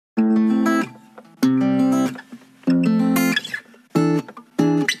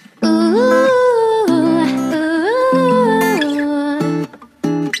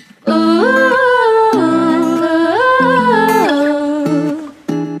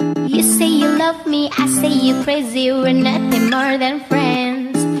love me, I say you crazy. We're nothing more than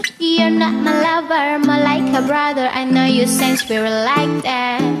friends. You're not my lover, more like a brother. I know you sense we were like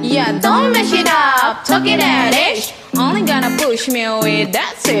that. Yeah, don't mess it up, talk it that ish. Only gonna push me away,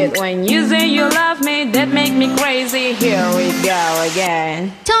 that's it. When you say you love me, that make me crazy. Here we go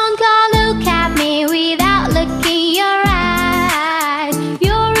again. Don't go look at me without looking your eyes.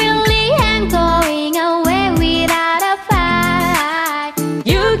 You really ain't going away without a fight.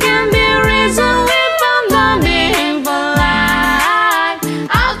 You can be reasoned with I'm not being polite.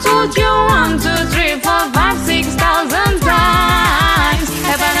 I've told you 1, 2, 3, 4, 5, 6,000 times.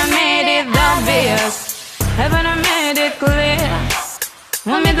 Haven't I made it obvious? Haven't I made it clear?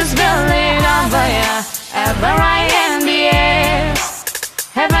 Want me to spell it over ya? F-R-I-N-D-S.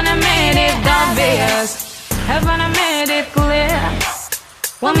 Haven't I made it obvious? Haven't I made it clear?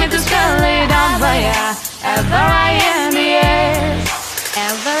 Want me to spell it over ya? F-R-I-N-D-S.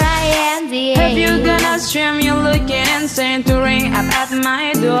 F-R-I-N-D-S. Have you gonna stream? You're looking insane to ring up at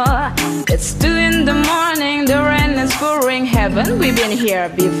my door. It's 2 in the morning, the rain is pouring. Haven't we been here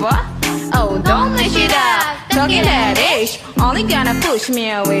before? Oh, don't mess it up, talking that ish. Only gonna push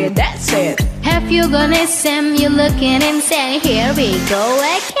me away, that's it. Have you gone insane? You're looking insane. Here we go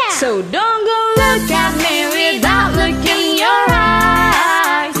again. So don't go look at me without looking your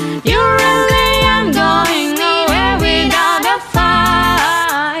eyes. You really am going away without a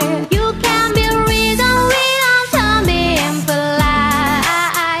fight. You can be reasoned without being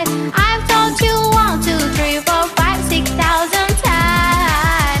polite. I've told you 1, 2, 3, 4, 5, 6,000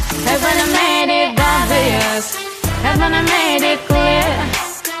 times. Haven't I made it obvious? Haven't I made it clear?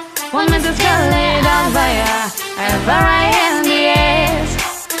 Want me to spell it over ya? F-R-I-N-D-S.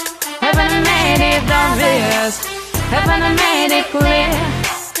 Haven't I made it obvious? Haven't I made it clear?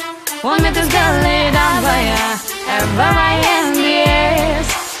 Want me to spell it over ya? F-R-I-N-D-S.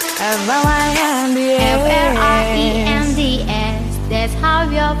 F-R-I-N-D-S. F-R-I-E-N-D-S. That's how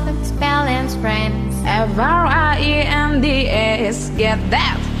you often spell and friends. F-R-I-E-N-D-S. Get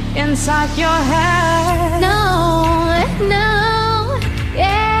that inside your head. No,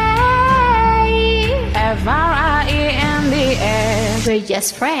 yeah. F-R-I-E-N-D-S. We're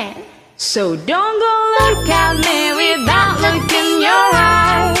just friends. So don't go look at me without looking your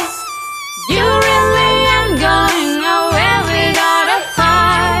eyes. You really am going away without a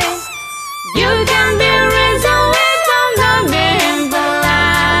fight. You can be reasoned with I'm not being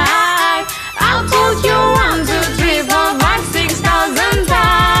polite. I've told you 1, 2, 3, 4, 5, 6,000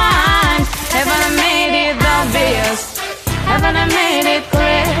 times. Haven't I made it obvious? Haven't I made it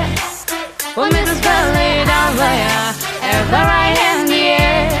clear? Want me to spell it over ya?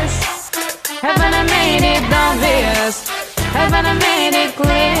 F-R-I-N-D-S. Haven't I made it obvious? Haven't I made it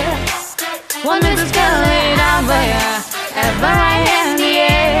clear? Want me to spell it over ya?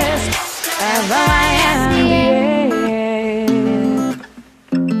 F-R-I-N-D-S.